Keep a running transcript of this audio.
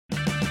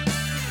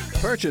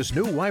Purchase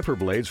new wiper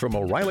blades from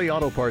O'Reilly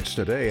Auto Parts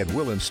today and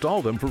we'll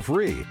install them for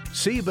free.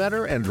 See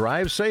better and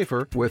drive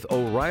safer with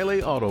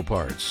O'Reilly Auto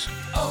Parts.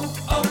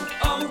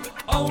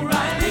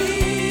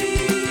 O'Reilly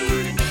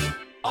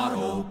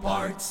Auto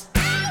Parts.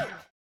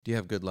 Do you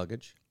have good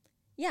luggage?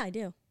 Yeah, I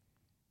do.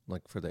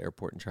 Like for the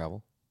airport and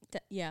travel?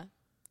 Yeah.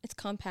 It's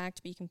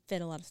compact, but you can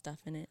fit a lot of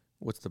stuff in it.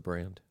 What's the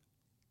brand?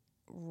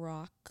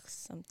 Rock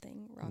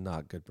something. Rock.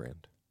 Not good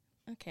brand.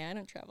 Okay, I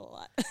don't travel a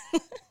lot.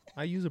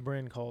 I use a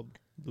brand called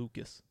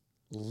Lucas.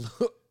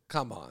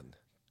 Come on.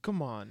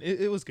 Come on.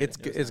 It was good. It's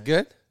nice.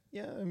 good?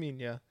 Yeah, I mean,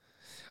 yeah.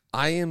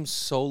 I am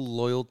so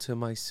loyal to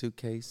my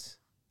suitcase.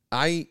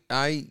 I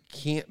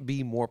can't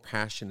be more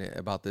passionate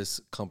about this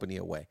company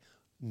Away.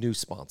 New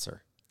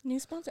sponsor.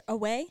 New sponsor?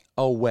 Away?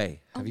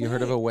 Away. Have you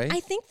heard of Away? I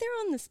think they're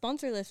on the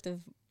sponsor list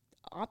of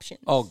options.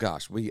 Oh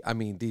gosh,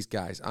 these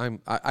guys.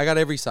 I got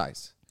every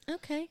size.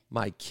 Okay.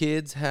 My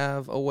kids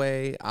have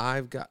Away.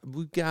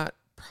 We've got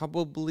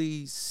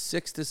probably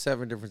 6 to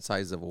 7 different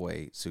sizes of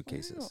Away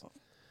suitcases. Wow.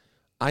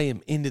 I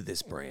am into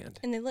this brand.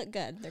 And they look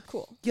good. They're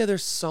cool. Yeah,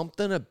 there's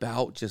something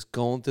about just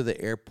going through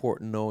the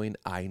airport knowing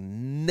I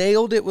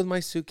nailed it with my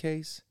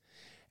suitcase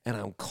and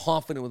I'm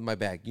confident with my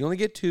bag. You only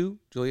get 2.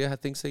 Julia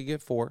thinks that you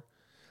get 4.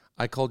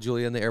 I call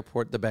Julia in the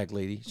airport the bag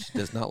lady. She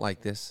does not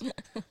like this.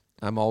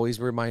 I'm always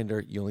a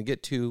reminder, you only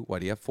get 2. Why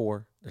do you have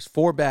 4? There's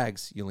 4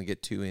 bags. You only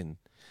get 2 in.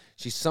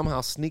 She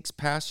somehow sneaks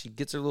past. She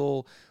gets her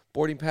little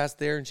boarding pass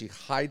there and she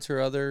hides her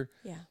other.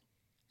 Yeah.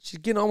 She's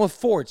getting on with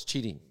 4. It's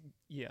cheating.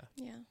 Yeah.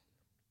 Yeah.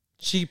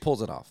 She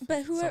pulls it off.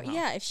 But whoever, Somehow.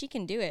 yeah, if she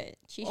can do it,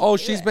 she should do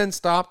She's it. been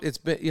stopped. It's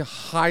been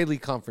highly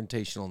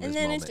confrontational in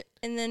this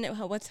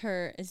moment. What's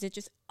her, is it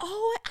just,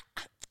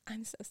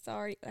 I'm so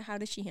sorry. How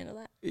does she handle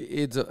that?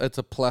 It's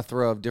a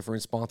plethora of different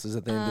responses.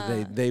 At the end of the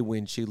day, they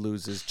win, she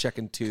loses,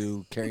 checking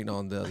 2, carrying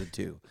on the other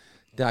 2.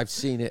 I've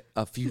seen it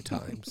a few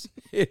times.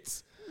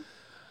 It's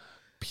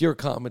pure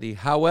comedy.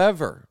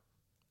 However,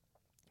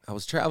 I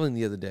was traveling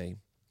the other day,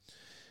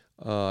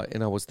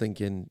 and I was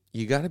thinking,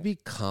 you got to be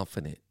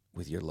confident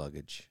with your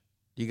luggage.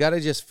 You got to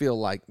just feel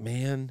like,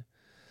 man,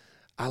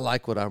 I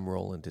like what I'm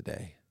rolling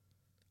today.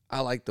 I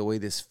like the way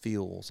this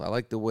feels. I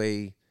like the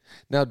way.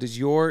 Now, does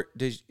your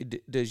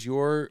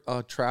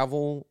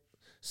travel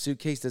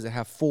suitcase, does it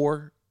have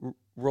 4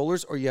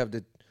 rollers, or you have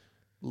to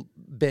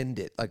bend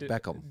it like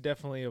Beckham?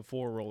 Definitely a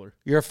 4-roller.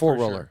 You're a 4 for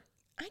sure. roller.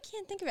 I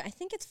can't think of it. I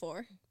think it's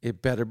 4.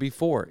 It better be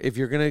 4. If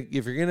you're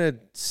gonna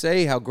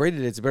say how great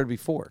it is, it better be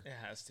 4. It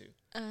has to.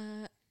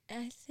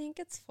 I think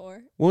it's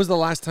 4. When was the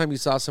last time you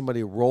saw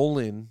somebody roll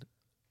in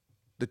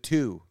the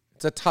 2?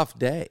 It's a tough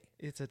day.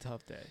 It's a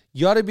tough day.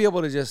 You ought to be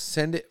able to just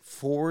send it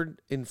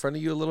forward in front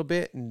of you a little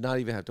bit and not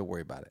even have to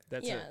worry about it.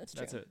 That's Yeah, it. that's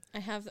That's true. it. I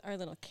have our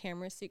little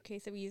camera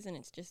suitcase that we use, and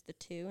it's just the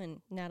 2.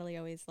 And Natalie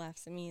always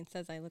laughs at me and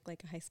says I look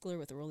like a high schooler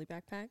with a rolly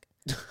backpack.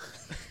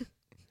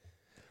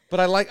 But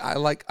I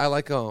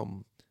like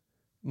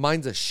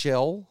mine's a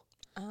shell,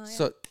 Yeah.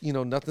 so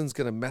nothing's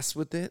gonna mess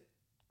with it.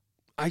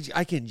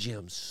 I can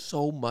jam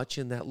so much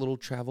in that little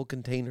travel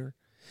container.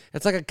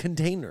 It's like a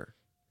container,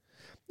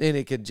 and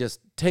it can just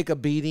take a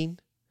beating.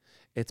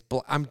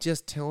 I'm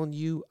just telling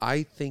you,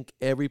 I think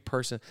every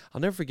person. I'll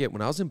never forget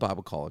when I was in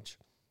Bible college.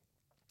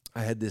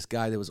 I had this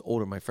guy that was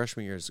older. My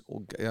freshman year,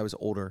 I was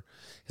older.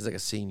 He's like a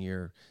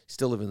senior,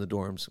 still living in the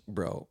dorms.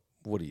 Bro,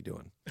 what are you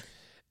doing?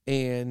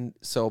 And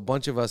so a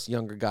bunch of us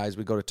younger guys,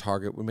 we go to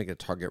Target. We make a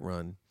Target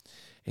run.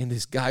 And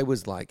this guy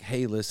was like,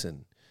 hey,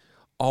 listen,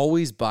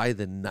 always buy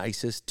the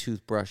nicest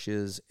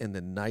toothbrushes and the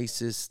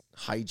nicest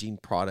hygiene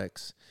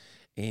products.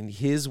 And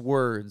his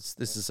words,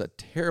 this is a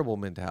terrible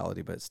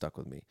mentality, but it stuck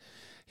with me.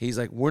 He's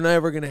like, we're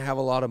never going to have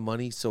a lot of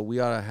money, so we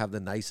ought to have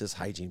the nicest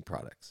hygiene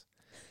products.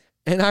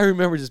 And I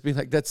remember just being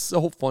like, that's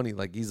so funny.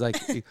 Like, he's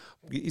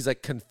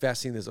like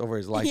confessing this over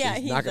his life. Yeah,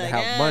 he's not going to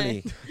like, have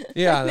money.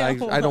 Yeah,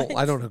 No,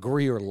 I don't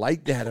agree or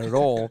like that at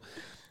all.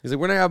 He's like,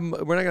 we're not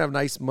gonna have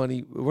nice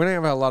money. We're not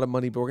gonna have a lot of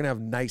money, but we're gonna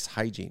have nice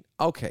hygiene.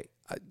 Okay,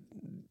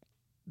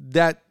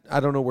 I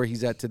don't know where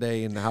he's at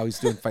today and how he's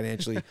doing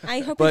financially. I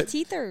hope but, his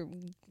teeth are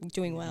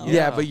doing well.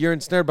 Yeah, but you're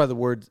ensnared by the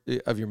word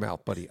of your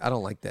mouth, buddy. I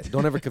don't like that.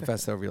 Don't ever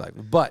confess that over your life.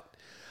 But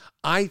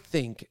I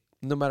think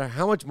no matter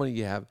how much money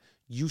you have,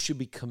 you should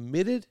be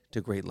committed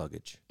to great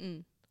luggage.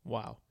 Mm.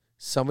 Wow.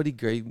 Somebody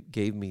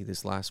gave me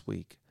this last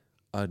week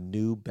a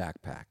new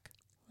backpack.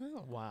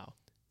 Wow. Wow.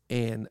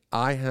 And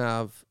I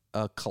have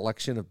a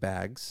collection of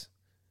bags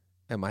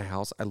at my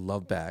house. I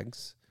love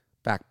bags,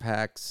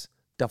 backpacks,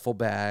 duffel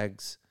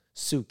bags,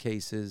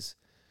 suitcases.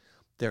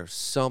 There's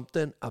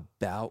something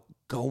about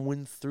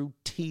going through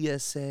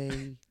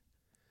TSA,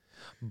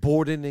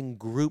 boarding in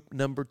group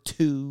number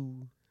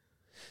 2,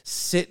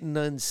 sitting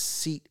on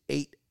seat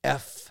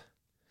 8F,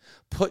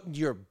 putting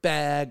your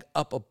bag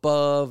up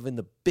above in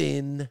the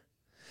bin,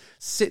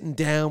 sitting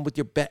down with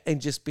your bag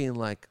and just being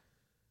like,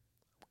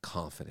 I'm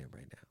confident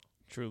right now.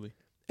 Truly.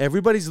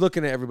 Everybody's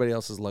looking at everybody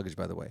else's luggage,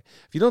 by the way.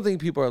 If you don't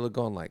think people are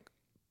going like,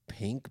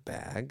 pink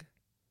bag,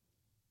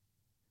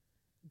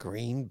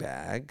 green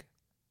bag,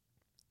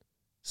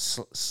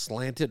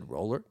 slanted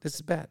roller, this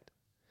is bad.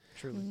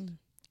 Truly.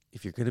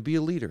 If you're going to be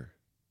a leader,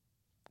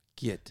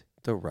 get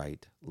the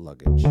right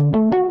luggage.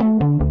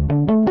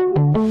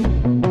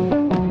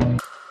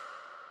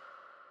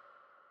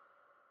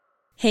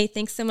 Hey,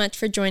 thanks so much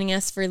for joining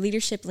us for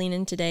Leadership Lean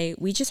In today.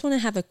 We just want to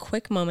have a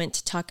quick moment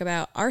to talk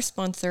about our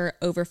sponsor,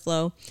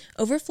 Overflow.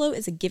 Overflow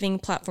is a giving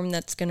platform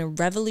that's going to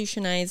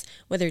revolutionize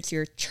whether it's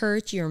your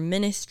church, your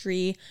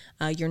ministry,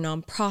 your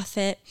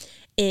nonprofit.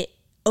 It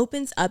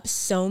opens up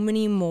so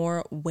many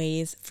more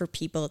ways for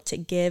people to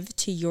give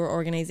to your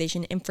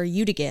organization and for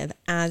you to give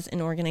as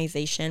an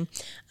organization.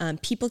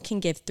 People can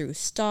give through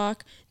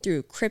stock,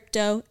 through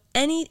crypto.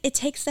 It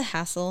takes the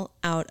hassle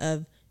out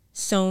of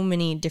so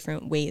many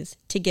different ways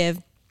to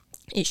give.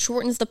 It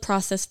shortens the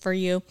process for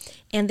you,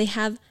 and they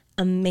have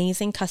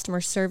amazing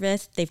customer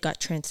service. They've got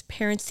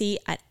transparency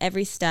at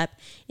every step.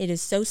 It is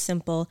so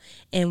simple,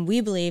 and we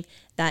believe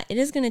that it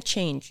is going to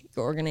change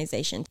your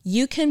organization.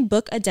 You can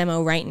book a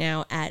demo right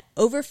now at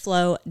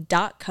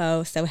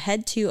overflow.co. So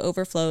head to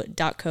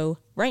overflow.co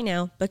right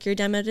now. Book your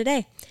demo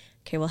today.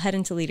 Okay, we'll head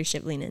into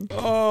Leadership Lean In.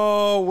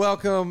 Oh,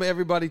 welcome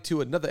everybody to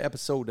another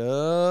episode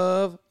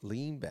of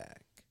Lean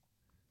Back.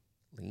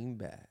 Lean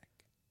Back.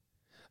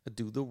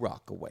 Do the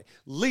rock away.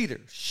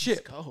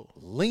 Leadership. Let's go.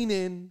 Lean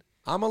in.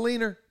 I'm a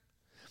leaner.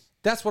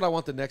 That's what I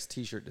want the next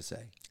t-shirt to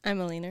say.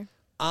 I'm a leaner.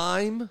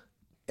 I'm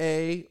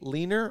a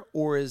leaner,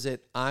 or is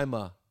it I'm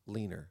a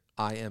leaner?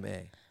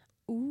 IMA.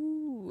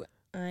 Ooh,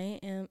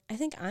 I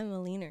think I'm a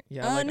leaner.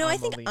 Yeah, I like no, I'm I a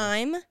think leaner.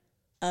 I'm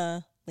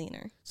a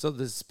leaner. So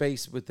the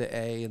space with the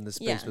A and the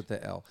space Yeah. with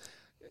the L.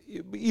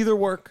 Either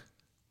work.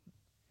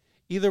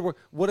 Either work.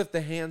 What if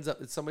the hand's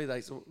up? It's somebody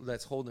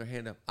that's holding their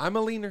hand up. I'm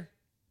a leaner.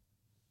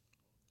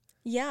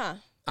 Yeah.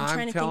 I'm I'm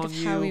trying to think of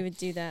telling how you, we would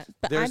do that.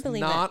 But I There's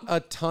believe not it. a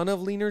ton of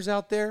leaners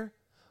out there,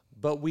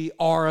 but we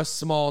are a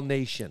small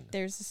nation.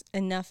 There's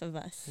enough of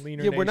us.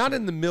 Leaner Yeah, we're not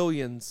Nation. in the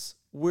millions.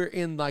 We're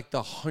in like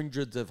the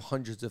hundreds of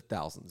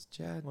thousands.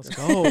 Chad, Let's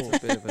that's go. a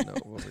bit of an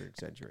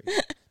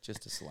over-exaggeration.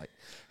 Just a slight.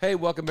 Hey,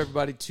 welcome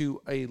everybody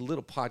to a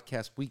little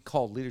podcast we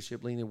call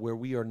Leadership Lean In, where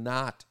we are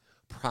not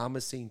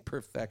promising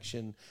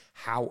perfection.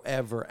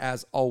 However,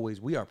 as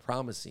always, we are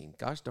promising,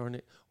 gosh darn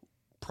it,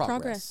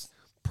 progress.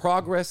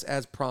 Progress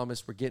as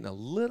promised. We're getting a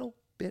little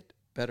bit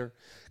better.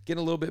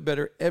 Getting a little bit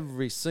better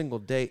every single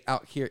day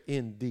out here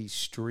in these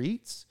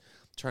streets,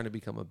 trying to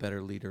become a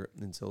better leader.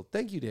 And so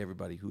thank you to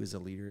everybody who is a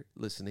leader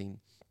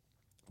listening.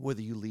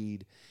 Whether you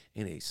lead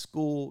in a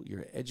school,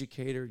 you're an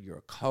educator, you're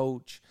a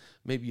coach,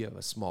 maybe you have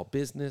a small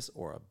business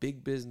or a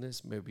big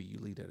business, maybe you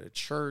lead at a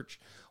church,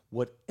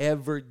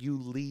 whatever you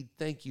lead,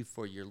 thank you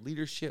for your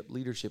leadership.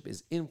 Leadership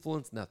is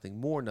influence, nothing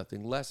more,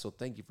 nothing less. So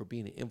thank you for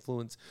being an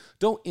influence.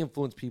 Don't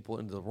influence people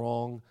into the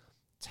wrong,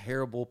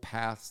 terrible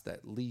paths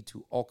that lead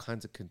to all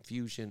kinds of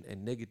confusion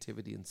and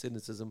negativity and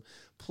cynicism.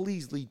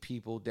 Please lead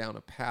people down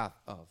a path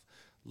of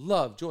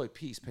love, joy,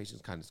 peace,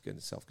 patience, kindness,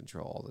 goodness,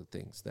 self-control, all the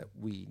things that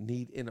we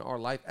need in our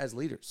life as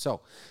leaders. So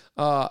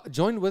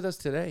join with us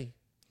today.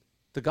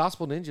 The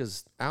Gospel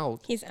Ninja's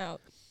out, He's out.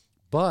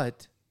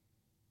 but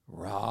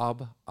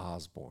Rob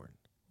Osborne.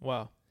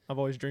 Wow. I've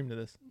always dreamed of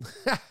this.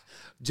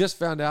 Just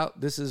found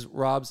out this is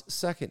Rob's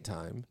second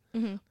time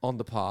on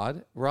the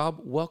pod.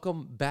 Rob,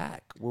 welcome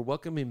back. We're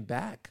welcoming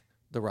back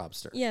the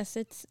Robster. Yes,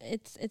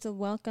 it's a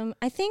welcome.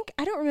 I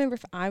don't remember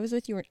if I was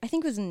with you or I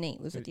think it was Nate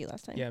was with you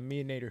last time. Yeah,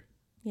 me and Nader.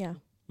 Yeah.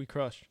 We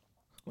crushed.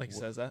 Like he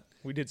says that.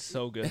 We did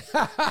so good.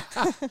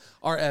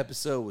 Our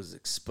episode was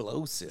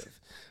explosive.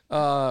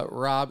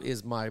 Rob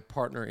is my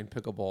partner in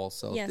pickleball,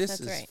 so Yes, this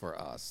that's is right.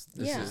 for us.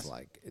 This Yeah. is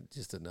like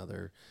just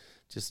another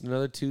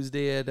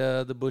Tuesday at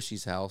the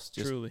Bushy's house.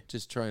 Truly.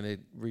 Just trying to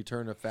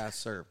return a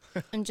fast serve.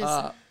 I'm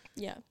just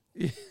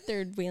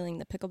third wheeling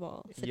the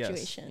pickleball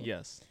situation.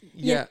 Yes.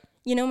 Yeah.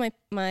 You know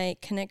my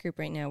Connect group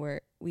right now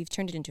where we've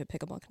turned it into a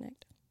pickleball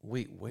Connect.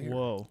 Wait, where?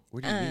 Whoa.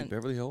 Where do you meet?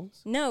 Beverly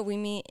Hills? No, we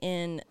meet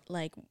in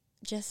like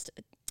just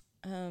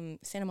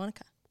Santa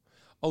Monica.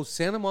 Oh,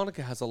 Santa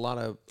Monica has a lot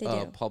of They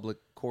do. public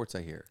courts,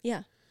 I hear.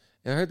 Yeah.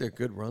 And I heard there are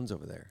good runs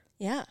over there.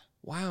 Yeah.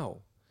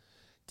 Wow.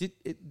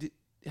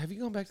 Have you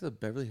gone back to the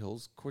Beverly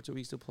Hills courts that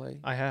we used to play?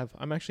 I have.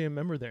 I'm actually a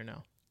member there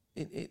now.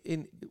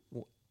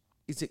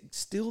 Is it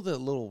still the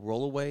little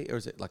rollaway, or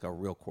is it like a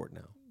real court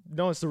now?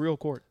 No, it's the real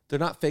court. They're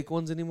not fake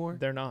ones anymore?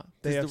 They're not.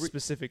 They Does have the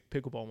specific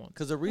pickleball ones.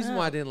 Because the reason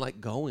why I didn't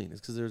like going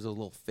is because there's a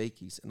little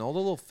fakies. And all the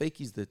little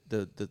fakies,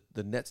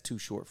 the net's too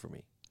short for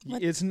me.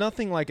 What? It's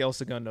nothing like El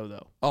Segundo,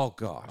 though. Oh,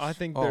 gosh. I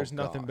think Oh, there's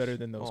nothing gosh. better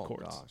than those Oh,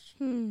 courts.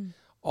 Gosh.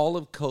 All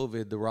of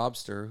COVID, the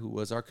Robster, who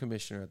was our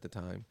commissioner at the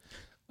time,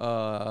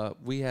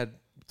 we had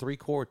 3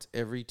 courts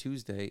every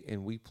Tuesday,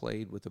 and we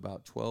played with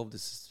about 12 to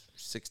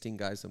 16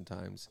 guys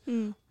sometimes,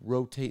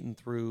 rotating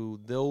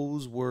through.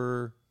 Those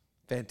were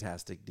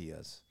fantastic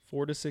dias.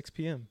 4 to 6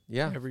 p.m.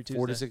 Yeah, every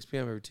 4 to Tuesday. 6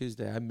 p.m. every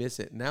Tuesday. I miss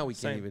it. Now we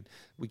can't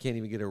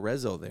even get a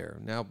rezo there.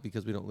 Now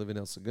because we don't live in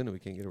El Segundo, we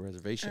can't get a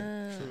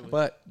reservation. Truly.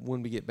 But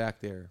when we get back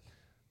there,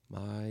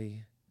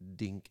 my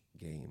dink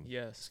game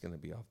Yes. is going to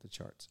be off the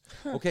charts.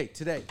 Okay,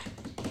 today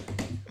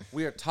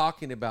we are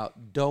talking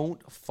about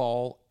don't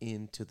fall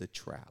into the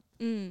trap.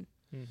 And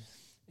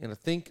I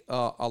think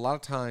a lot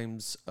of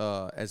times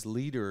as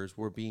leaders,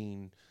 we're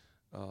being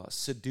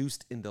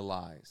seduced into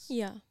lies.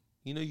 Yeah.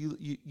 You know,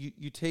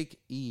 you take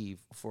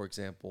Eve, for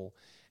example,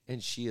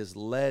 and she is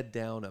led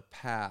down a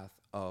path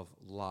of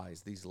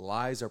lies. These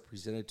lies are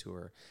presented to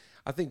her.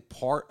 I think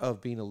part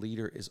of being a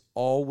leader is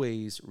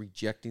always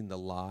rejecting the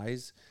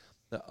lies.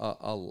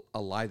 A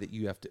lie that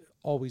you have to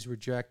always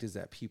reject is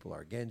that people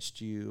are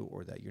against you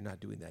or that you're not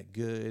doing that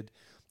good.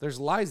 There's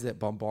lies that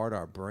bombard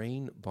our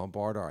brain,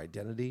 bombard our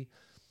identity.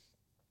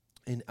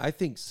 And I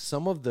think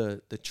some of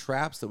the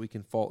traps that we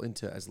can fall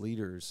into as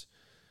leaders,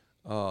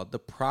 the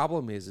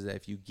problem is that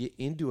if you get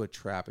into a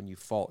trap and you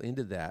fall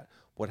into that,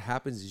 what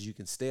happens is you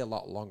can stay a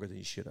lot longer than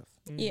you should have.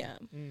 Yeah.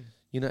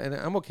 You know, and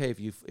I'm okay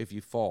if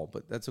you fall,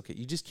 but that's okay.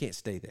 You just can't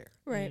stay there.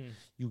 Right.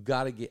 You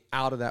got to get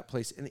out of that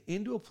place and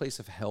into a place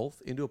of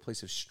health, into a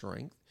place of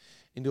strength,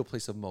 into a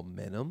place of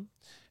momentum.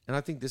 And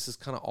I think this is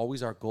kind of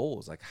always our goal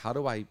is like, how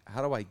do I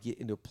get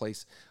into a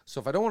place?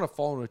 So if I don't want to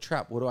fall into a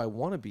trap, what do I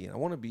want to be in? I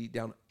want to be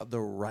down the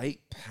right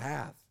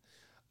path,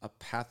 a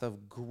path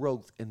of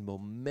growth and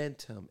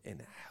momentum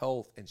and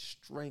health and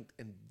strength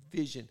and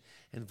vision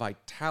and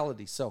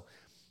vitality. So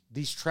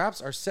these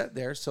traps are set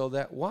there so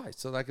that why?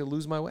 So that I can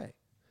lose my way.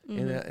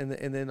 And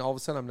then all of a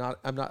sudden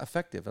I'm not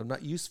effective. I'm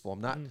not useful.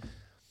 I'm not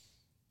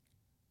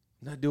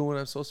doing what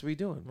I'm supposed to be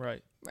doing.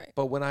 Right. Right.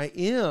 But when I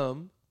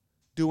am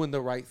doing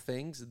the right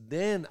things,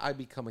 then I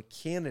become a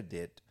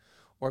candidate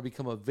or I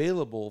become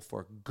available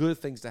for good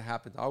things to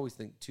happen. I always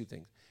think two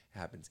things. It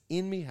happens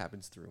in me,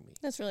 happens through me.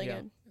 That's really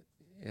Yeah. good.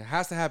 It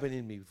has to happen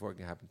in me before it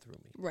can happen through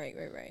me.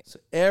 Right. So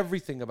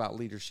everything about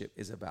leadership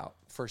is about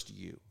first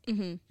you.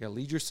 You gotta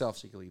lead yourself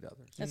so you can lead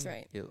others. That's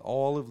right.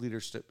 All of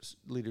leadership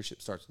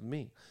starts with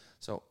me.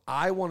 So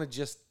I want to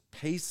just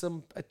pay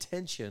some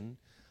attention,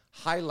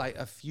 highlight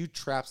a few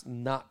traps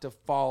not to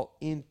fall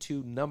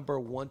into. Number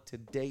one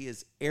today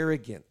is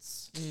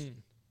arrogance.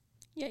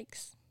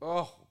 Yikes.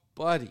 Oh,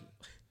 buddy.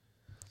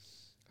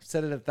 I've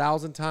said it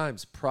 1,000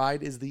 times.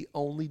 Pride is the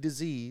only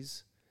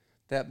disease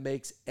that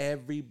makes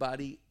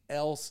everybody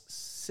else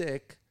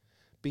sick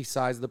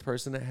besides the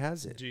person that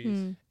has it.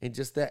 Jeez. And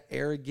just that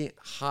arrogant,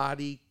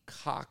 haughty,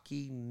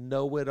 cocky,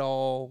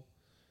 know-it-all.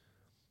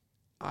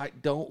 I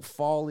don't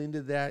fall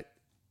into that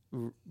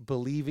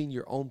believing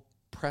your own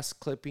press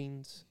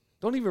clippings.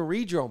 Don't even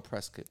read your own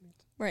press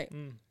clippings. Right.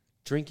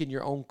 Drinking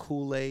your own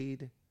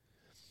Kool-Aid.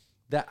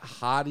 That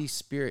haughty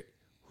spirit.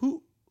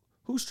 Who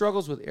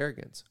struggles with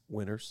arrogance?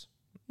 Winners.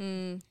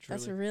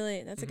 That's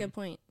a good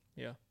point.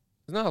 Yeah.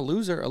 It's not a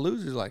loser. A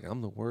loser's like,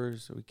 I'm the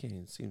worst, so we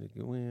can't seem to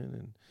go in,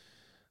 and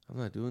I'm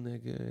not doing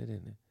that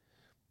good.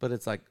 But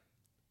it's like,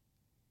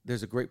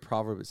 there's a great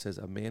proverb that says,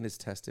 a man is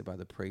tested by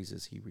the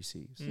praises he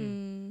receives.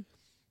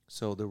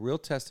 So the real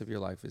test of your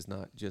life is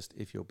not just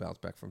if you'll bounce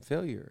back from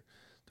failure.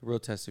 The real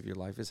test of your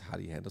life is how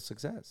do you handle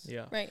success.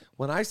 Yeah. Right.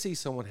 When I see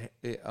someone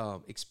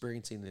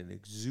experiencing an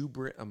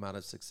exuberant amount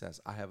of success,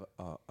 I have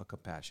a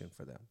compassion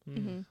for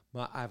them.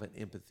 I have an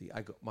empathy.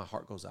 My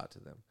heart goes out to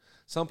them.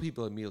 Some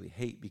people immediately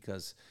hate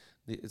because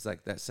it's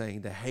like that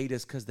saying, they hate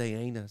us because they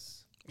ain't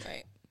us.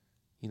 Right.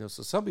 You know,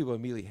 so some people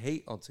immediately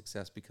hate on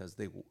success because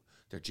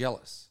they're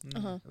jealous.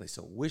 And they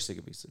so wish they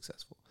could be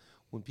successful.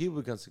 When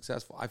people become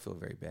successful, I feel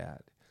very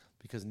bad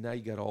because now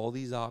you got all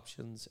these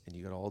options and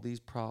you got all these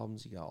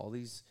problems. You got all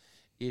these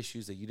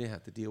issues that you didn't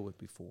have to deal with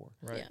before.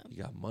 Right. Yeah. You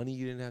got money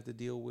you didn't have to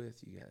deal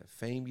with. You got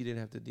fame you didn't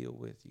have to deal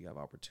with. You have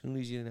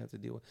opportunities you didn't have to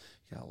deal with.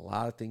 You got a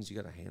lot of things you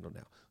got to handle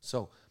now.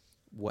 So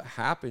what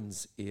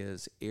happens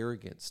is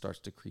arrogance starts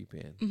to creep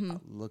in.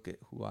 Look at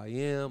who I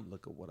am.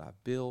 Look at what I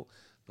built.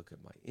 Look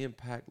at my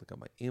impact. Look at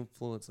my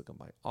influence. Look at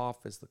my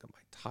office. Look at my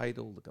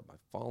title. Look at my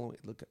following.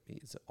 Look at me.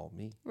 Is it all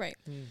me? Right.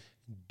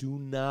 Do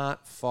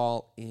not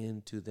fall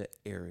into the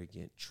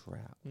arrogant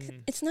trap.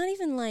 It's not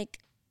even like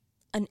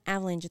an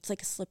avalanche. It's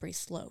like a slippery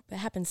slope. It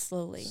happens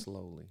slowly.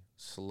 Slowly.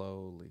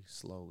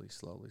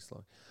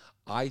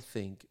 I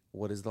think,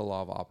 what is the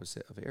law of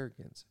opposite of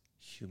arrogance?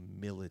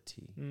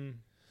 Humility.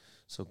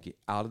 So get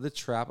out of the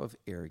trap of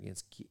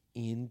arrogance, get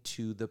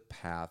into the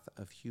path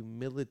of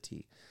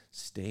humility,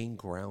 staying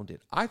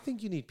grounded. I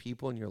think you need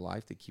people in your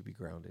life that keep you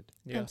grounded.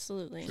 Yeah.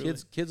 Absolutely.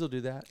 Kids will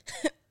do that.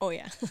 Oh,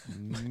 yeah.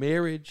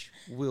 Marriage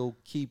will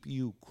keep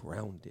you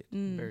grounded.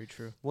 Very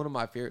true. One of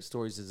my favorite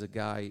stories is a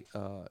guy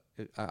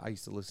I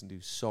used to listen to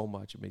so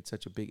much. It made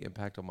such a big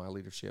impact on my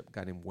leadership, a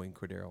guy named Wayne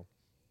Cordero.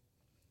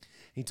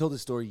 He told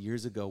this story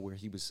years ago where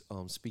he was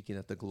speaking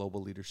at the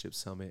Global Leadership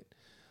Summit.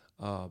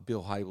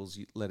 Bill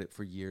Hybels led it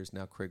for years.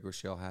 Now Craig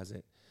Rochelle has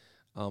it.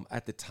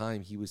 At the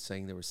time, he was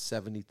saying there were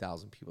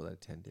 70,000 people that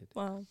attended.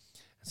 Wow. And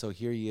so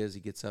here he is. He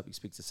gets up. He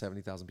speaks to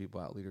 70,000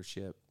 people about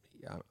leadership.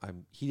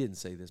 He didn't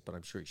say this, but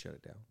I'm sure he shut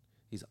it down.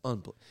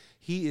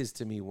 He is,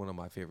 to me, one of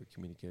my favorite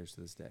communicators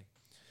to this day.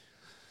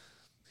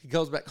 He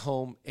goes back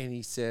home, and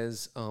he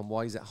says,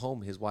 while he's at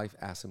home, his wife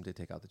asks him to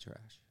take out the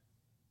trash.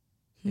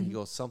 And he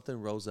goes, something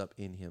rose up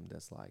in him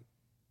that's like,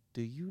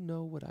 do you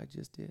know what I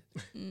just did?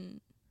 Do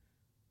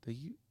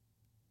you?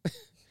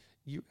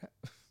 You're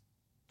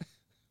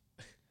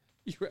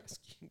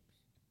asking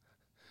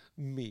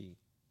me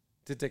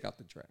to take out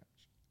the trash.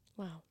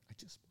 Wow. I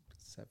just spoke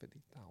to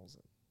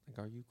 70,000. Like,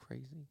 are you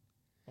crazy?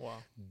 Wow.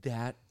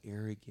 That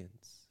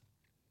arrogance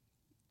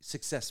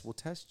success will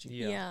test you.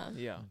 Yeah. Yeah.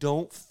 Yeah.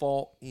 Don't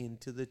fall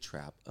into the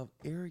trap of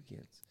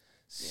arrogance.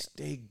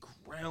 Stay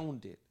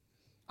grounded.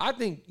 I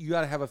think you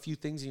got to have a few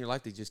things in your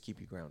life that just keep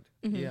you grounded.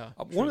 Yeah.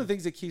 One of the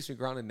things that keeps me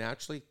grounded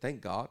naturally,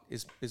 thank God,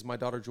 is my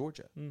daughter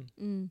Georgia.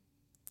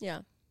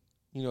 Yeah.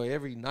 You know,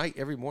 every night,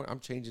 every morning, I'm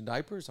changing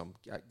diapers.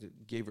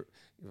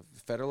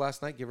 Fed her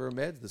last night, gave her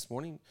meds this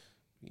morning.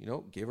 You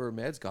know, gave her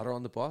meds, got her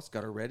on the bus,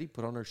 got her ready,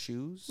 put on her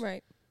shoes.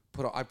 Right.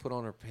 I put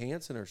on her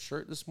pants and her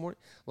shirt this morning.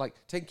 Like,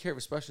 taking care of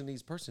a special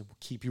needs person will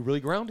keep you really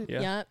grounded.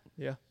 Yeah. Yep.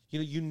 Yeah. You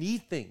know, you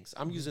need things.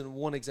 I'm using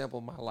one example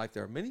of my life.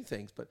 There are many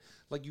things, but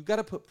like you got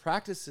to put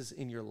practices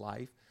in your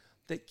life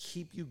that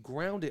keep you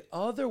grounded.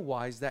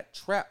 Otherwise, that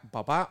trap,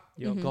 gone.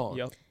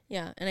 Yep.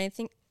 Yeah. And I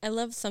think I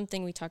love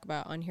something we talk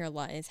about on here a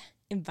lot is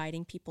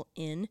inviting people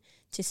in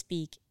to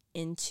speak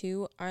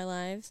into our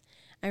lives.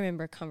 I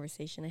remember a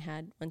conversation I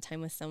had one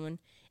time with someone,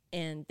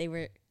 and they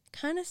were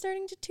kind of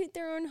starting to toot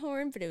their own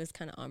horn, but it was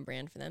kind of on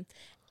brand for them.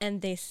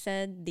 And they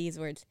said these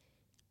words,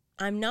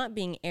 "I'm not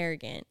being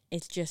arrogant.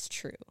 It's just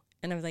true."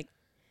 And I was like,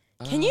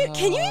 can you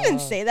even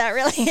say that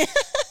really?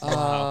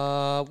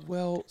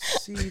 Well,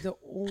 see,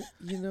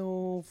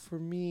 for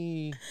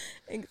me,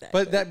 Exactly.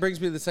 but that brings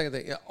me to the second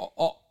thing.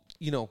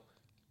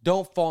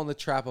 Don't fall in the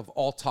trap of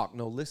all talk,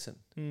 no listen.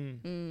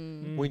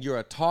 When you're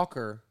a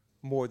talker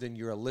more than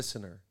you're a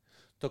listener,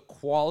 the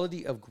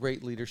quality of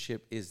great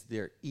leadership is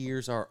their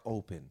ears are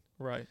open.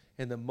 Right.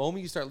 And the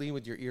moment you start leading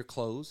with your ear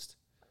closed,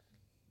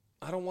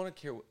 I don't want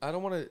to care. I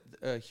don't want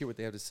to hear what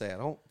they have to say. I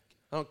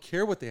don't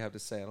care what they have to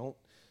say. I don't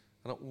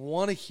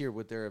want to hear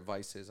what their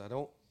advice is. I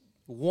don't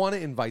want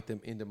to invite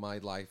them into my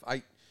life.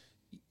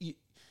 The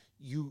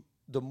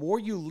more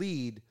you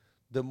lead,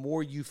 the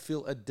more you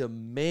feel a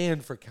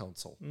demand for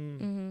counsel.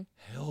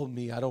 Help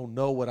me. I don't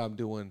know what I'm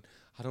doing.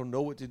 I don't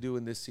know what to do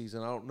in this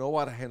season. I don't know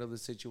how to handle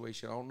this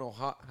situation. I don't know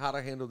how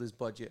to handle this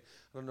budget.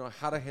 I don't know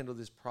how to handle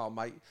this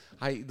problem.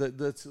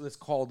 Let's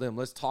call them.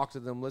 Let's talk to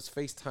them. Let's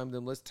FaceTime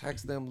them. Let's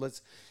text them.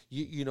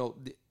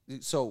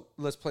 So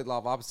let's play law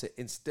of opposite.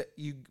 Instead,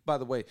 by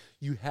the way,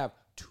 you have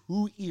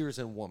 2 ears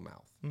and 1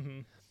 mouth.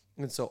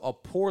 And so a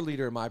poor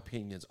leader, in my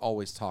opinion, is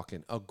always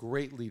talking. A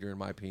great leader, in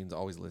my opinion, is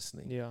always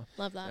listening. Yeah.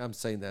 Love that. I'm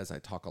saying that as I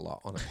talk a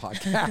lot on a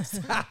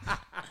podcast.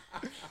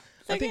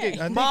 I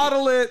think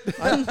Model it.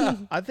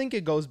 I think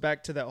it goes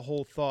back to that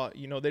whole thought,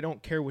 they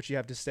don't care what you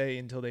have to say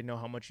until they know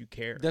how much you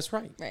care. That's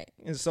right. Right.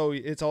 And so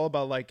it's all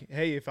about like,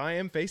 hey, if I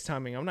am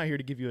FaceTiming, I'm not here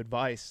to give you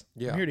advice.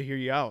 Yeah. I'm here to hear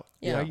you out.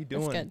 Yeah, How you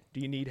that's doing? good.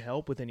 Do you need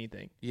help with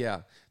anything?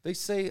 Yeah. They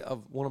say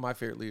of one of my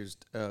favorite leaders,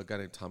 a guy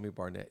named Tommy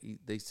Barnett,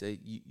 they say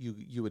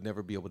you would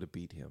never be able to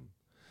beat him.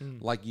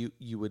 Like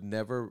you would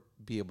never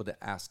be able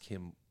to ask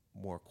him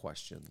more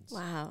questions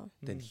Wow.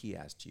 than he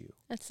asked you.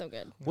 That's so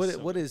good.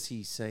 What is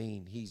he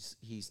saying?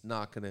 He's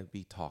not going to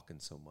be talking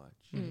so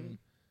much.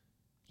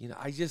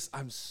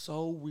 I'm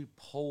so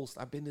repulsed.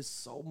 I've been to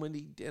so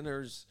many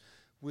dinners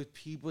with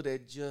people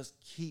that just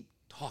keep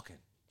talking.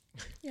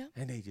 Yeah.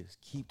 And they just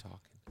keep talking.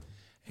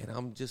 And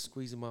I'm just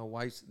squeezing my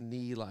wife's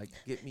knee, like,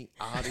 get me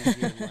out of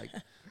here.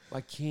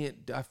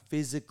 I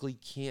physically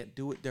can't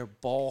do it. They're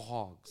ball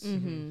hogs.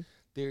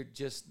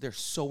 They're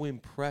so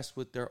impressed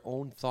with their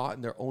own thought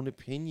and their own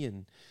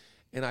opinion.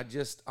 And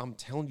I'm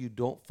telling you,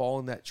 don't fall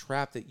in that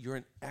trap that you're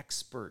an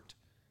expert.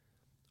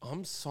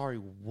 I'm sorry,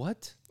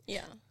 what?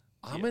 Yeah.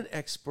 I'm an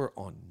expert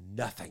on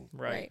nothing.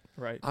 Right.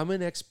 I'm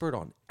an expert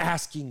on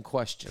asking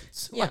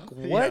questions. Yeah. Like,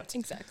 what?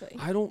 Exactly.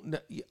 I don't know.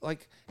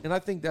 And I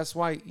think that's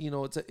why,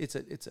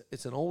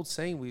 it's an old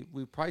saying.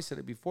 We probably said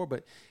it before,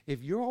 but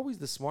if you're always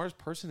the smartest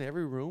person in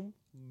every room,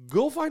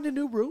 go find a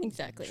new room.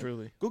 Exactly.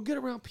 Truly. Go get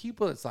around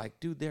people that's like,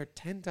 dude, they're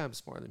 10 times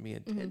smarter than me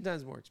and 10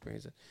 times more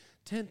experienced and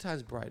 10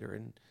 times brighter.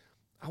 And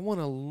I want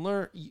to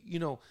learn,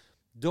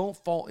 don't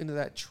fall into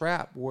that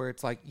trap where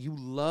it's like you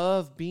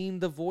love being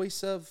the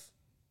voice of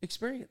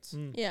experience.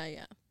 Yeah.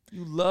 Yeah.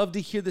 You love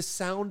to hear the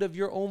sound of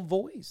your own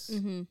voice.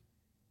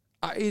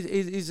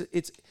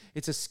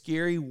 It's a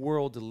scary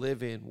world to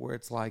live in where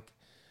it's like,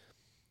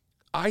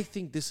 I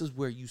think this is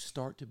where you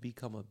start to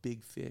become a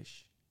big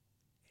fish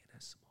in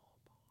a small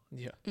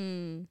pond. Yeah.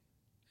 And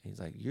he's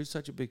like, you're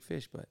such a big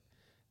fish, but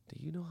do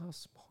you know how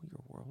small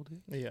your world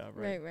is? Yeah.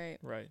 Right. Right.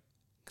 Right.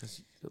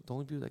 Because the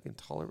only people that can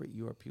tolerate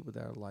you are people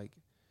that are like,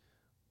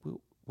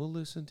 we'll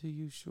listen to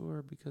you,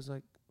 sure, because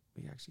like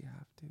we actually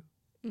have to.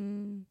 We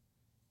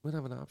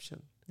don't have an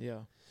option. Yeah.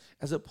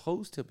 As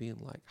opposed to being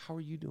like, how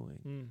are you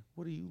doing?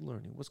 What are you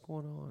learning? What's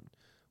going on?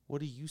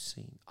 What are you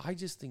seeing? I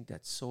just think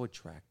that's so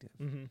attractive.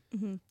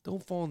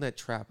 Don't fall in that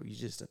trap where you're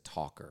just a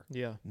talker.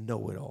 Yeah.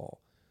 Know it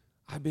all.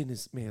 I've been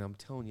this, man, I'm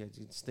telling you, I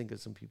just think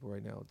of some people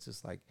right now. It's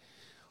just like,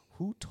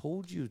 who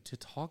told you to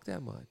talk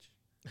that much?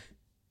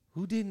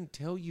 Who didn't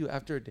tell you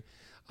after,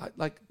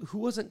 who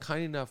wasn't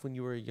kind enough when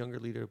you were a younger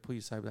leader to pull you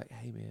aside and be like,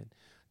 hey, man,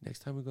 next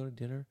time we go to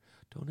dinner,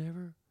 don't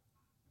ever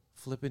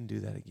flip and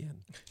do that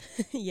again.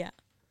 Yeah.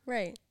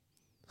 Right.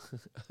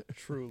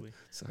 Truly.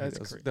 Sorry, That's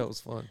crazy. that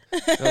was fun.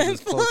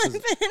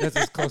 That's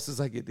as close as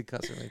I get to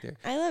cussing right there.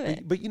 I love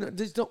it. But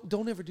just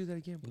don't ever do that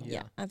again, bro.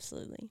 Yeah.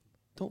 Absolutely.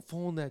 Don't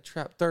fall in that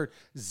trap. Third,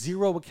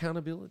 zero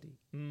accountability.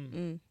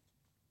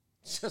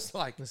 just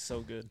like That's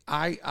so good.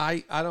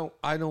 I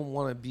don't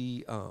want to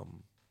be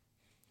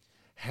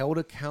held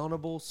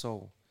accountable.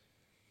 So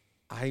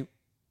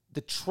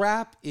the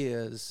trap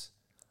is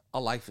a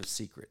life of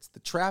secrets. The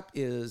trap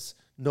is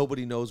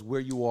nobody knows where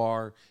you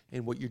are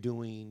and what you're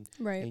doing,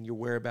 Right. and your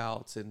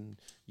whereabouts and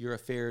your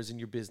affairs and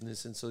your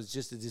business. And so it's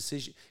just a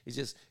decision.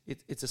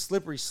 It's a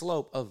slippery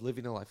slope of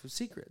living a life of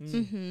secrets.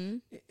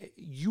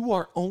 You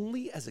are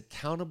only as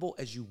accountable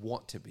as you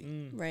want to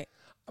be. Right.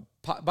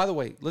 By the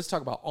way, let's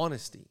talk about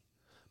honesty.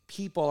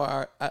 People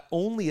are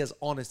only as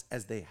honest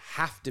as they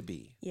have to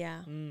be.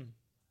 Yeah.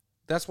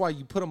 That's why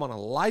you put them on a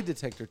lie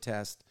detector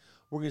test.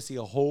 We're going to see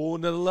a whole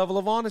nother level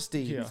of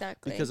honesty. Yeah.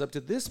 Exactly. Because up to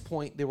this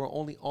point, they were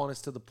only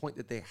honest to the point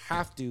that they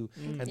have to.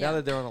 And now Yeah.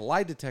 that they're on a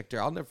lie detector,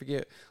 I'll never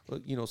forget,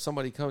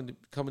 somebody coming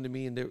to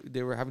me and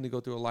they were having to go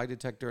through a lie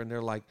detector, and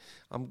they're like,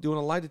 I'm doing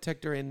a lie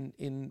detector and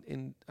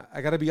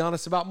I got to be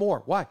honest about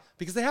more. Why?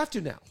 Because they have to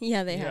now.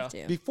 Yeah, they Yeah. have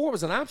to. Before it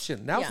was an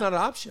option. Now it's Yeah. not an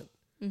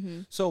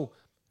option. So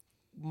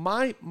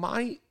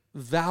my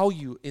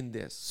value in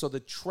this, so the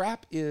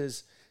trap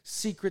is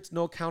secrets,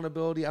 no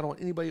accountability. I don't want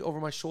anybody over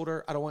my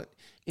shoulder. I don't want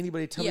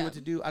anybody to tell me Yeah. what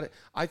to do.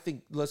 I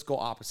think let's go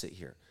opposite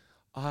here.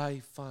 I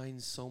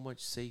find so much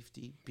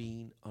safety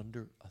being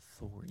under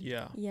authority.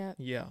 Yeah. Yeah.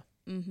 Yeah.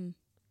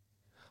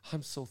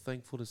 I'm so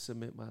thankful to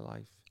submit my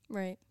life.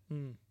 Right.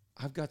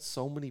 I've got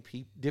so many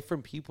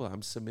different people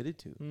I'm submitted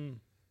to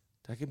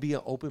that I can be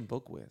an open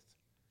book with.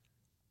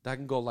 That I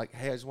can go like,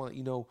 hey, I just want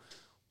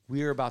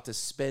we're about to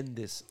spend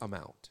this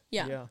amount.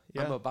 Yeah. Yeah.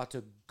 Yeah. I'm about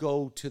to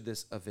go to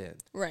this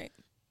event. Right.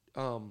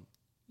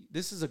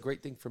 This is a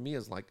great thing for me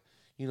is like,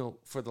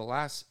 for the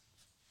last,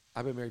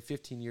 I've been married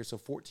 15 years, so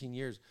 14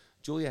 years,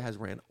 Julia has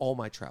ran all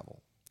my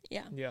travel,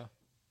 Yeah. Yeah.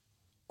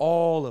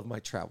 all of my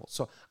travel.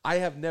 So I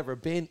have never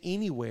been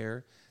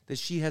anywhere that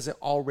she hasn't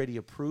already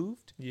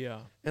approved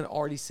Yeah. and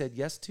already said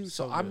yes to.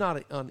 So So I'm good.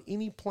 not on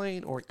any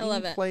plane or I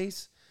love any it.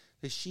 place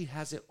that she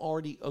hasn't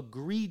already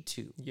agreed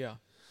to. Yeah.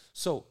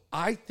 So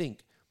I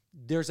think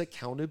there's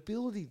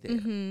accountability there.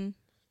 Mm-hmm.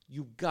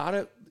 You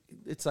gotta,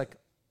 it's like,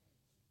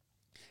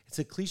 it's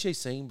a cliche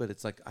saying, but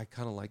it's like, I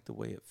kind of like the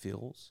way it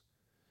feels.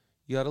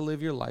 You got to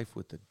live your life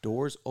with the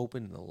doors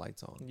open and the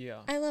lights on.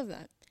 Yeah. I love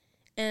that.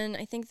 And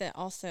I think that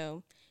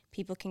also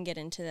people can get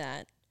into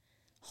that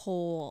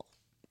whole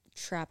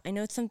trap. I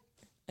know it's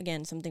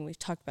something we've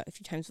talked about a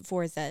few times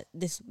before is that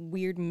this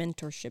weird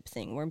mentorship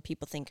thing where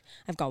people think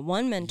I've got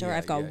one mentor, Yeah,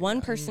 I've got yeah, one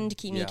yeah. person to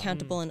keep me Yeah.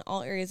 accountable in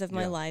all areas of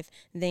my Yeah. life.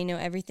 They know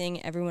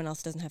everything. Everyone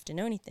else doesn't have to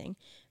know anything.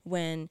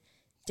 When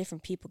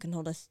different people can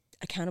hold us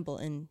accountable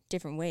in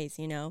different ways,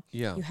 Yeah.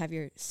 You have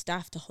your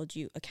staff to hold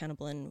you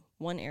accountable in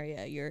one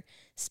area, your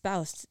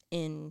spouse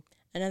in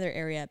another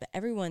area, but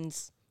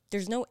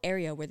there's no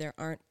area where there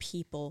aren't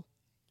people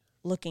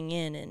looking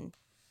in and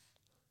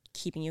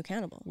keeping you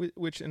accountable.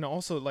 Which, and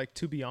also, like,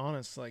 to be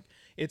honest, like,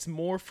 it's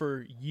more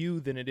for you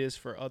than it is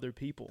for other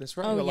people. That's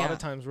right. Oh, A lot yeah. of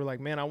times we're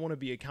like, man, I want to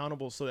be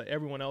accountable so that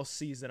everyone else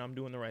sees that I'm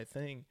doing the right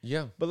thing.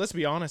 Yeah. But let's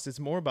be honest, it's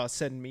more about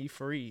setting me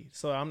free.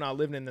 So I'm not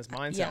living in this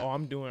mindset,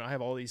 Yeah. I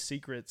have all these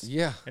secrets.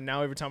 Yeah. And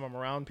now every time I'm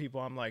around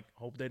people, I'm like,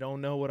 hope they don't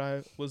know what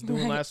I was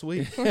doing Right. last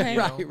week. Right. You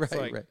know? Right, It's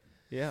right, like, right.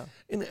 Yeah.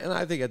 And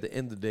I think at the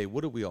end of the day,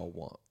 what do we all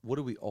want? What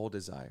do we all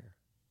desire?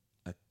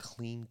 A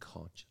clean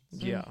conscience,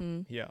 Yeah.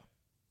 Mm-hmm. Yeah.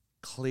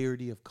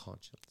 clarity of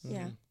conscience.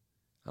 Yeah.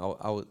 I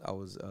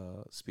was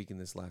speaking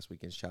this last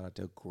weekend. Shout out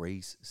to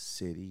Grace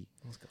City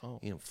Let's go.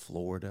 in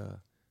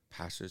Florida.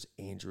 Pastors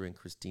Andrew and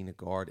Christina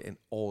Gard and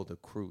all the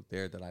crew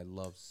there that I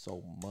love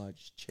so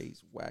much.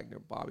 Chase Wagner,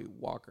 Bobby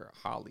Walker,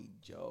 Holly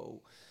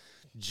Joe,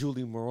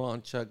 Julie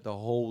Moranchuk, the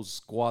whole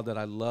squad that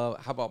I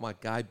love. How about my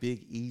guy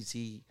Big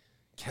Easy,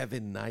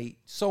 Kevin Knight?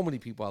 So many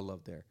people I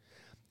love there.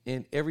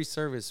 And every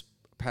service,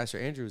 Pastor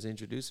Andrew was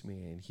introducing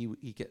me, and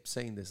he kept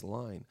saying this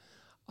line,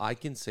 I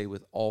can say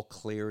with all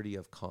clarity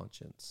of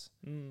conscience.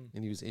 And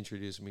he was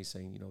introducing me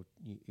saying,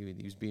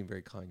 he was being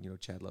very kind,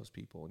 Chad loves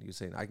people. And he was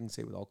saying, I can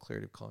say with all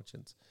clarity of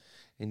conscience.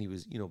 And he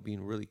was,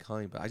 being really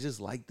kind. But I just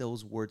like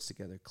those words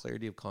together,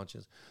 clarity of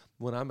conscience.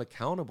 When I'm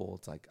accountable,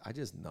 it's like, I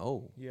just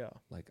know. Yeah.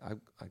 Like, I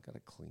got a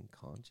clean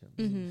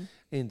conscience.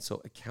 And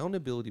so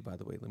accountability, by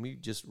the way, let me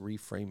just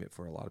reframe it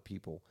for a lot of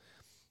people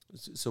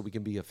so we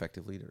can be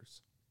effective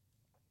leaders.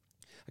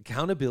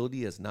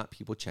 Accountability is not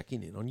people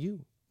checking in on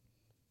you.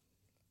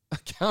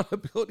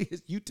 Accountability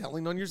is you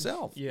telling on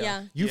yourself. Yeah.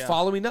 Yeah. You Yeah.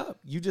 following up.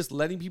 You just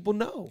letting people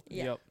know.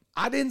 Yeah. Yep.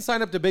 I didn't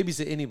sign up to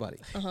babysit anybody.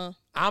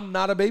 I'm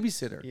not a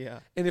babysitter. Yeah.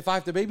 And if I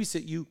have to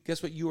babysit you,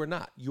 guess what? You are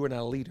not. You are not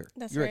a leader.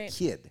 That's You're right. a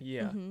kid.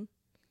 Yeah.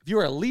 If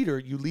you're a leader,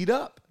 you lead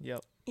up.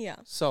 Yep. Yeah.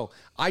 So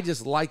I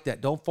just like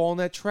that. Don't fall in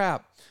that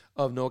trap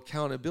of no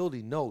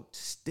accountability. No,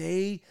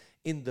 stay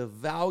in the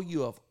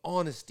value of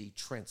honesty,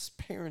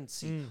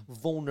 transparency,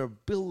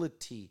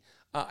 vulnerability.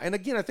 And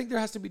again, I think there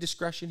has to be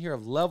discretion here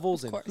of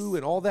levels and course. who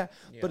and all that,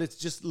 but Yeah. it's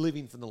just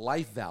living from the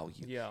life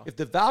value. Yeah. If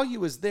the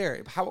value is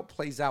there, how it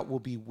plays out will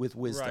be with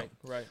wisdom.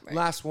 Right.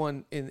 Last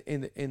one,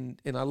 and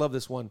I love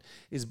this one,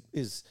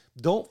 is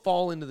don't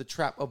fall into the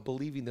trap of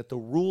believing that the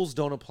rules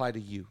don't apply to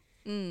you.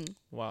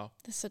 Wow.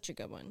 That's such a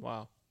good one.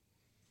 Wow.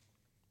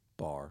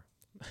 Bar.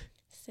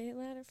 Say it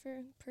louder for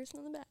the person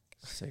in the back.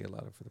 Say it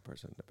louder for the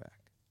person in the back.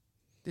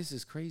 This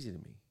is crazy to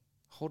me.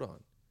 Hold on.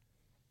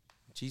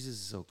 Jesus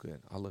is so good.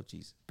 I love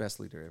Jesus.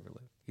 Best leader ever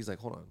lived. He's like,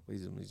 hold on.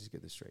 Please, let me just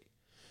get this straight.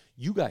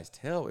 You guys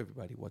tell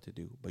everybody what to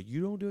do, but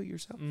you don't do it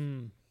yourself.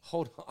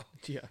 Hold on.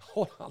 Yeah.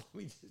 Hold on. Let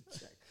me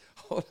just check.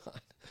 Hold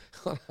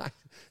on.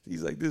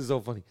 He's like, this is so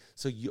funny.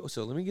 So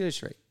let me get it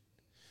straight.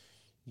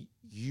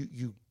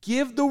 You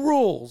give the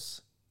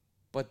rules,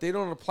 but they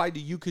don't apply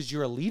to you because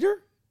you're a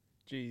leader?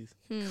 Jeez.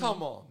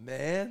 Come on,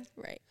 man.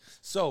 Right.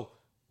 So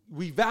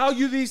we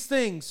value these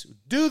things,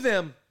 do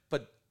them,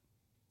 but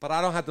I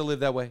don't have to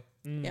live that way.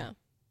 Yeah.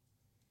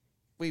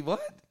 Wait,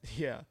 what?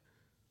 Yeah.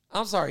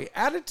 I'm sorry.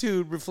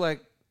 Attitude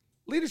reflect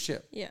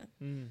leadership. Yeah.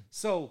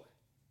 So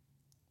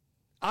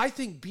I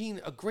think being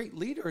a great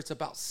leader, it's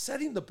about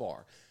setting the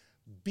bar,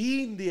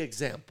 being the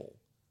example,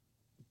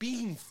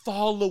 being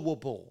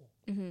followable.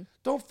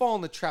 Don't fall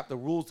in the trap. The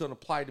rules don't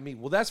apply to me.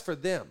 Well, that's for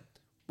them.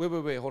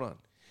 Wait. Hold on.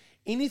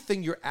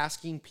 Anything you're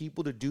asking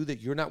people to do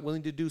that you're not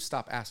willing to do,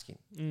 stop asking.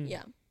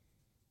 Yeah.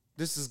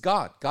 This is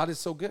God. God is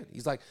so good.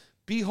 He's like,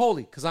 be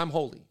holy because I'm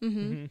holy.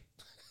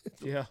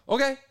 Yeah.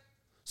 Okay.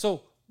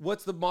 So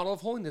what's the model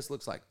of holiness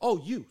looks like?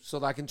 Oh, you, so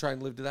that I can try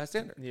and live to that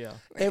standard. Yeah.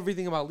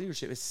 Everything about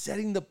leadership is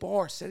setting the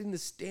bar, setting the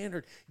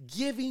standard,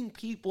 giving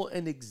people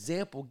an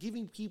example,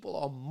 giving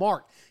people a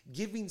mark,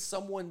 giving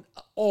someone,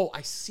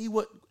 I see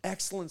what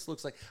excellence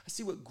looks like. I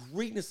see what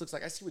greatness looks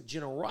like. I see what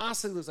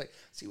generosity looks like.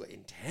 I see what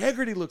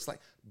integrity looks like.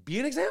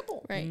 Be an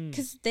example. Right.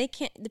 Because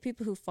the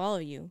people who follow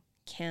you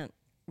can't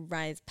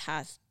rise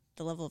past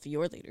the level of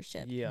your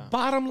leadership. Yeah.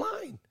 Bottom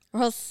line.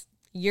 Or else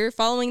you're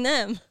following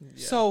them.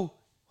 So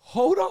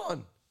hold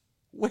on.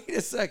 Wait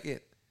a second.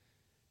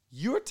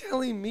 You're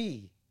telling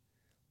me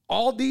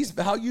all these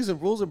values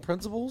and rules and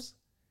principles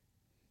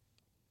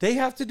they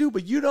have to do,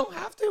 but you don't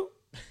have to?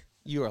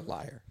 You're a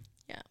liar.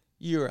 Yeah.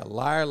 You're a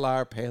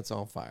liar, pants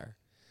on fire.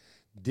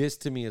 This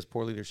to me is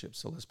poor leadership.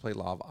 So let's play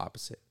law of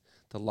opposite.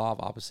 The law of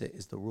opposite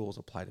is the rules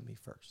apply to me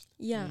first.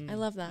 Yeah. I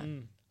love that.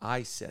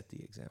 I set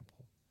the example.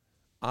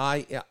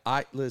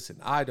 I listen,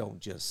 I don't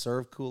just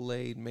serve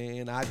Kool-Aid,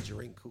 man. I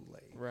drink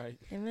Kool-Aid. Right.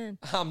 Amen.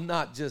 I'm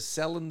not just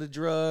selling the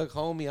drug,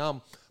 homie.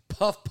 I'm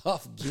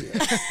puff,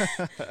 give.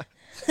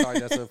 Sorry,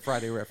 that's a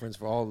Friday reference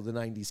for all of the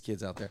 90s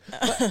kids out there.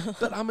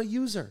 But I'm a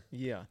user.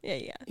 Yeah.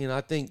 Yeah. And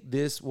I think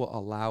this will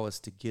allow us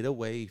to get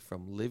away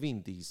from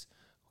living these,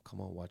 come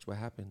on, watch what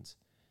happens,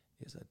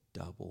 is a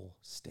double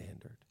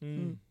standard.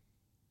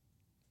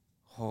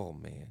 Oh,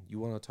 man. You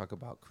want to talk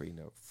about creating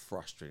a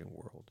frustrating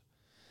world.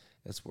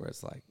 That's where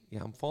it's like,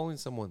 yeah, I'm following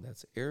someone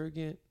that's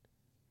arrogant,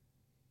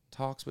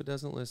 talks but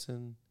doesn't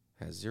listen,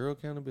 has zero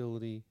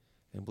accountability,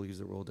 and believes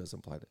the rule doesn't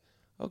apply to.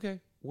 Okay,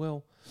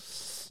 well,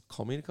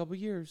 call me in a couple of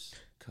years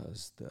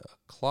because the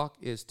clock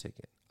is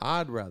ticking.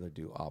 I'd rather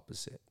do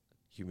opposite.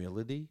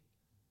 Humility,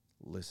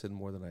 listen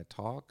more than I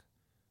talk,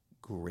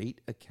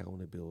 great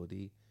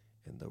accountability,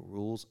 and the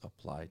rules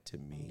apply to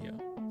me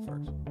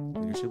first.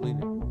 Leadership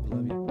leader,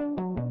 love you.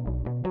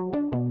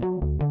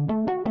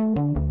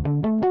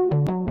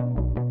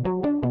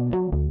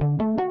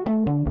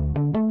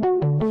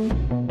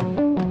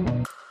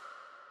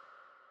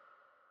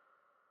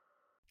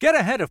 Get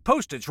ahead of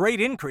postage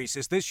rate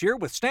increases this year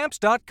with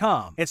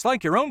Stamps.com. It's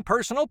like your own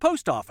personal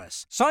post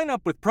office. Sign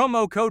up with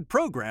promo code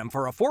PROGRAM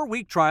for a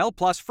 4-week trial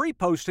plus free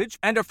postage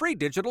and a free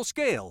digital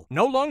scale.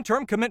 No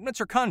long-term commitments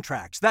or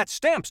contracts. That's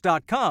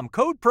Stamps.com,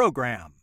 code PROGRAM.